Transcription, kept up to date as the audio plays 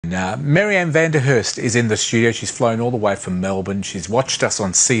And Marianne Vanderhurst is in the studio. She's flown all the way from Melbourne. She's watched us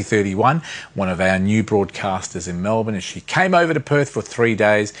on C31, one of our new broadcasters in Melbourne, and she came over to Perth for 3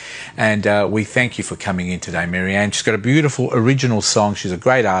 days. And we thank you for coming in today, Marianne. She's got a beautiful original song. She's a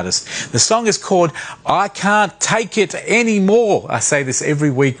great artist. The song is called I Can't Take It Anymore. I say this every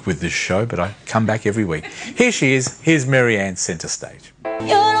week with this show, but I come back every week. Here she is. Here's Marianne, centre stage. You're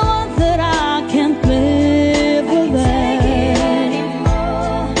the one that I can't live without.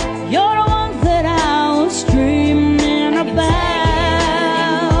 You're the one that I was dreaming about.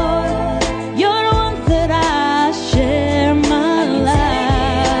 You're the one that I share my life.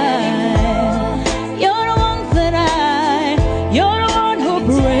 You're the one that you're the one who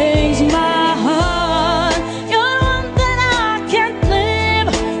brings my heart. You're the one that I can't live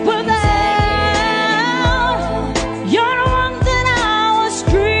without. You're the one that I was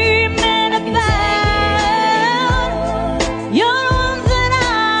dreaming about. You're the one that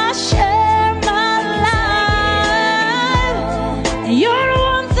I share my life. You're the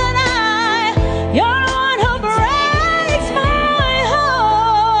one that you're the one who breaks my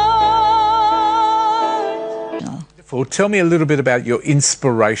heart. Well, tell me a little bit about your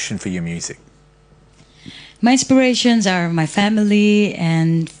inspiration for your music. My inspirations are my family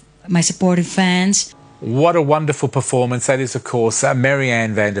and my supportive fans. What a wonderful performance. That is, of course,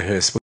 Marianne Vanderhurst.